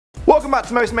Welcome back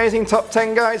to Most Amazing Top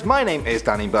 10, guys. My name is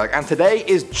Danny Berg and today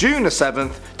is June the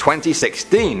 7th,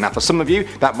 2016. Now for some of you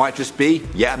that might just be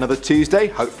yet another Tuesday,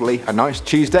 hopefully a nice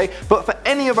Tuesday, but for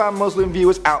any of our Muslim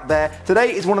viewers out there,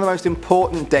 today is one of the most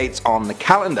important dates on the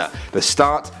calendar, the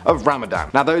start of Ramadan.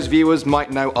 Now those viewers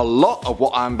might know a lot of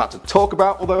what I'm about to talk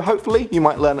about, although hopefully you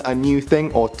might learn a new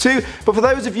thing or two, but for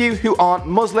those of you who aren't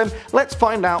Muslim, let's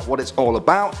find out what it's all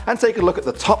about and take a look at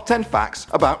the top 10 facts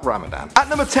about Ramadan. At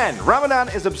number 10, Ramadan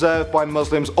is observed by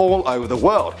Muslims all over the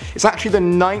world. It's actually the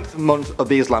 9th month of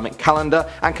the Islamic calendar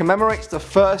and commemorates the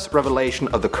first revelation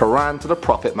of the Quran to the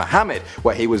Prophet Muhammad,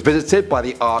 where he was visited by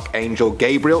the Archangel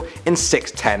Gabriel in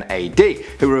 610 AD,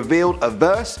 who revealed a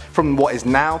verse from what is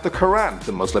now the Quran,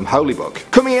 the Muslim holy book.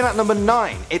 Coming in at number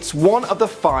 9, it's one of the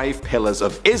 5 pillars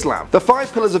of Islam. The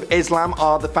 5 pillars of Islam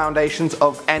are the foundations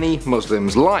of any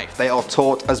Muslim's life. They are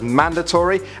taught as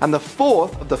mandatory, and the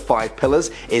 4th of the 5 pillars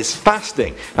is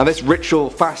fasting. Now this ritual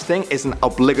fasting is an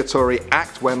obligatory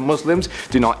act where Muslims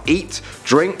do not eat,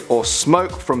 drink or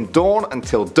smoke from dawn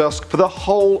until dusk for the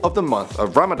whole of the month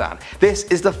of Ramadan. This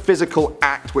is the physical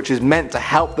act which is meant to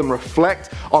help them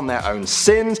reflect on their own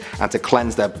sins and to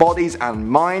cleanse their bodies and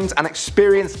minds and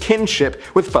experience kinship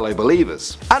with fellow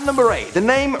believers. At number 8, the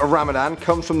name Ramadan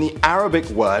comes from the Arabic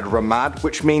word ramad,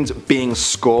 which means being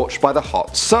scorched by the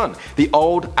hot sun. The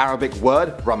old Arabic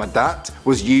word ramadat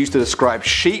was used to describe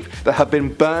sheep that had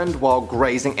been burned while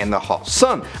grazing in the hot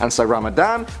sun, and so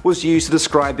Ramadan was used to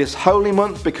describe this holy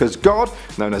month because God,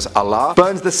 known as Allah,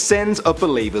 burns the sins of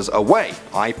believers away.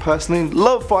 I personally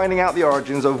love finding out the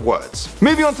origins of words.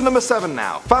 Moving on to number 7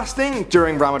 now. Fasting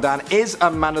during Ramadan is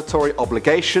a mandatory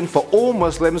obligation for all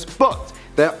Muslims, but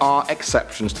there are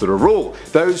exceptions to the rule.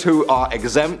 Those who are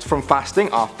exempt from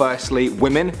fasting are firstly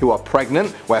women who are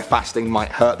pregnant, where fasting might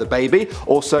hurt the baby,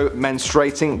 also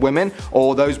menstruating women,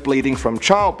 or those bleeding from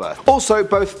childbirth. Also,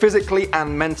 both physically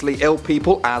and mentally ill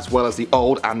people, as well as the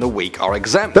old and the weak, are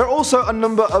exempt. There are also a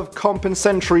number of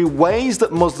compensatory ways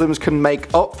that Muslims can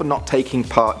make up for not taking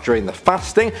part during the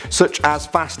fasting, such as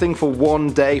fasting for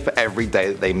one day for every day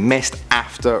that they missed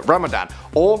after Ramadan,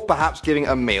 or perhaps giving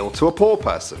a meal to a poor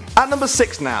person. At number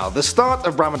 6 now, the start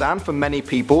of Ramadan for many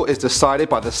people is decided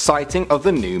by the sighting of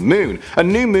the new moon. A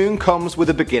new moon comes with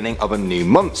the beginning of a new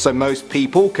month, so most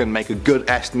people can make a good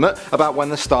estimate about when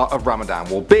the start of Ramadan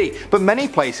will be, but many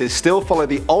places still follow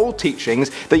the old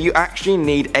teachings that you actually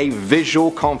need a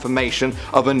visual confirmation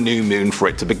of a new moon for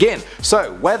it to begin.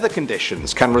 So weather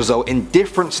conditions can result in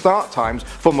different start times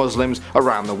for Muslims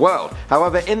around the world.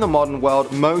 However, in the modern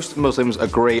world, most Muslims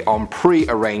agree on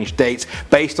pre-arranged dates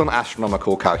based on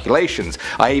astronomical calculations.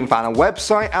 I even found a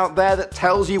website out there that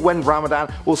tells you when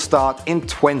Ramadan will start in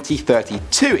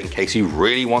 2032 in case you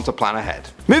really want to plan ahead.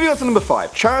 Moving on to number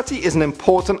 5, charity is an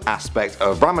important aspect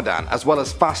of Ramadan. As well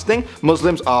as fasting,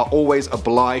 Muslims are always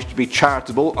obliged to be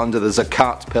charitable under the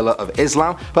zakat pillar of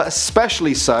Islam, but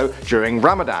especially so during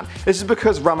Ramadan. This is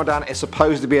because Ramadan is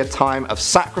supposed to be a time of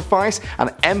sacrifice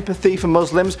and empathy for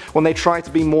Muslims when they try to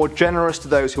be more generous to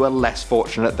those who are less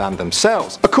fortunate than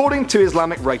themselves. According to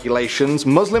Islamic regulations,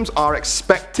 Muslims are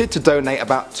expected to donate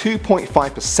about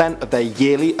 2.5% of their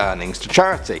yearly earnings to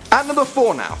charity. At number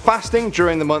 4 now, fasting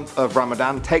during the month of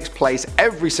Ramadan takes place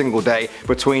every single day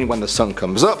between when the sun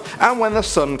comes up and when the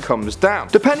sun comes down.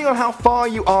 Depending on how far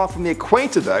you are from the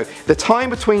equator though, the time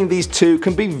between these two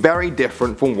can be very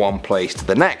different from one place to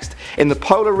the next. In the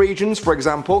polar regions, for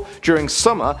example, during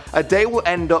summer, a day will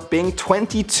end up being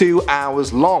 22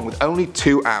 hours long with only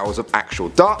 2 hours of actual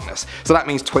darkness. So that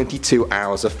means 22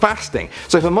 hours of fasting.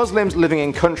 So for Muslims living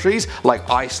in countries like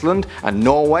Iceland and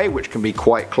Norway, which can be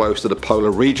quite close to the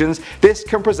polar regions, this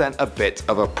can present a bit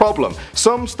of a problem.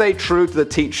 Some stay true to the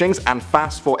teachings and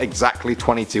fast for exactly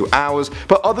 22 hours,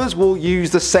 but others will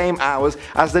use the same hours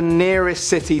as the nearest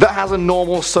city that has a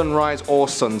normal sunrise or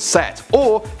sunset,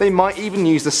 or they might even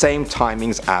use the same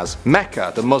timings as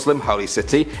Mecca, the Muslim holy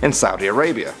city in Saudi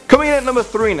Arabia. Coming in at number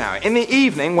 3 now, in the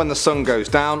evening when the sun goes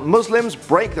down, Muslims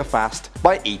break the fast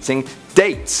by eating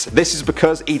dates. This is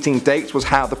because eating dates was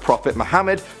how the Prophet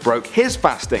Muhammad broke his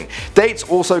fasting. Dates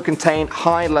also contain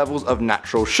high levels of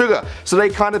natural sugar, so they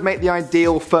kind of make the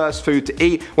ideal first food to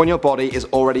eat when your body is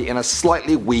already in a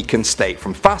slightly weakened state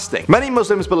from fasting. Many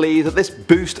Muslims believe that this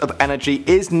boost of energy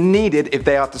is needed if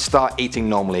they are to start eating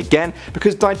normally again,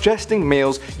 because digesting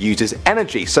meals uses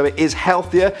energy, so it is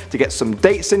healthier to get some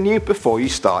dates in you before you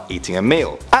start eating a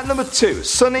meal. At number 2,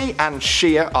 Sunni and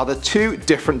Shia are the 2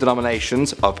 different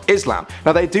denominations of Islam. Islam.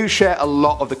 Now they do share a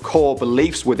lot of the core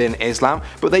beliefs within Islam,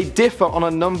 but they differ on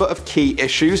a number of key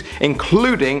issues,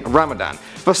 including Ramadan.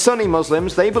 For Sunni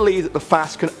Muslims, they believe that the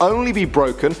fast can only be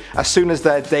broken as soon as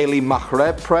their daily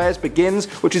Maghrib prayers begins,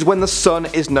 which is when the sun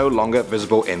is no longer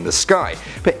visible in the sky.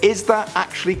 But is that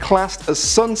actually classed as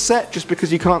sunset just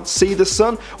because you can't see the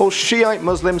sun? Well, Shiite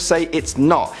Muslims say it's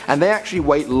not, and they actually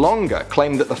wait longer,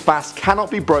 claiming that the fast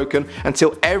cannot be broken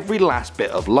until every last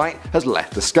bit of light has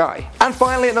left the sky. And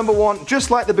finally at number 1, just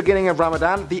like the beginning of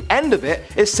Ramadan, the end of it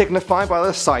is signified by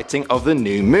the sighting of the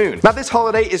new moon. Now this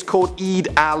holiday is called Eid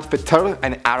al-Fitr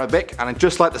in Arabic, and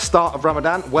just like the start of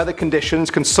Ramadan, weather conditions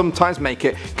can sometimes make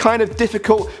it kind of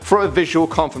difficult for a visual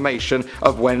confirmation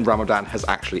of when Ramadan has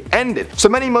actually ended. So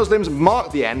many Muslims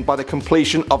mark the end by the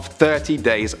completion of 30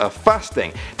 days of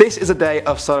fasting. This is a day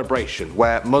of celebration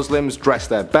where Muslims dress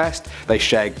their best, they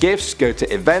share gifts, go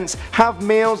to events, have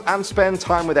meals and spend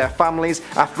time with their families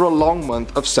after a long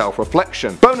month of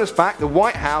self-reflection. Bonus fact, the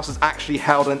White House has actually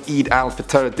held an Eid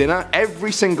al-Fitr dinner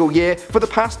every single year for the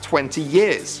past 20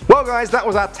 years. Well guys, that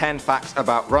was our 10 facts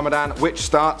about Ramadan, which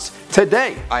starts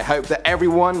today. I hope that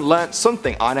everyone learnt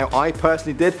something. I know I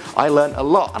personally did. I learnt a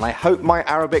lot, and I hope my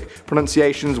Arabic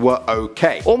pronunciations were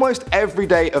okay. Almost every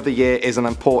day of the year is an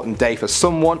important day for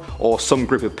someone or some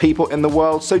group of people in the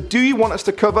world, so do you want us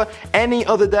to cover any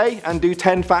other day and do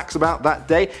 10 facts about that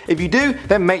day? If you do,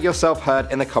 then make yourself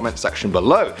heard in the comment section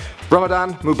below.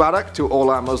 Ramadan Mubarak to all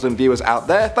our Muslim viewers out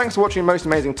there. Thanks for watching Most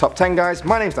Amazing Top 10 guys.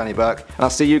 My name's Danny Burke, and I'll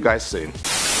see you guys soon.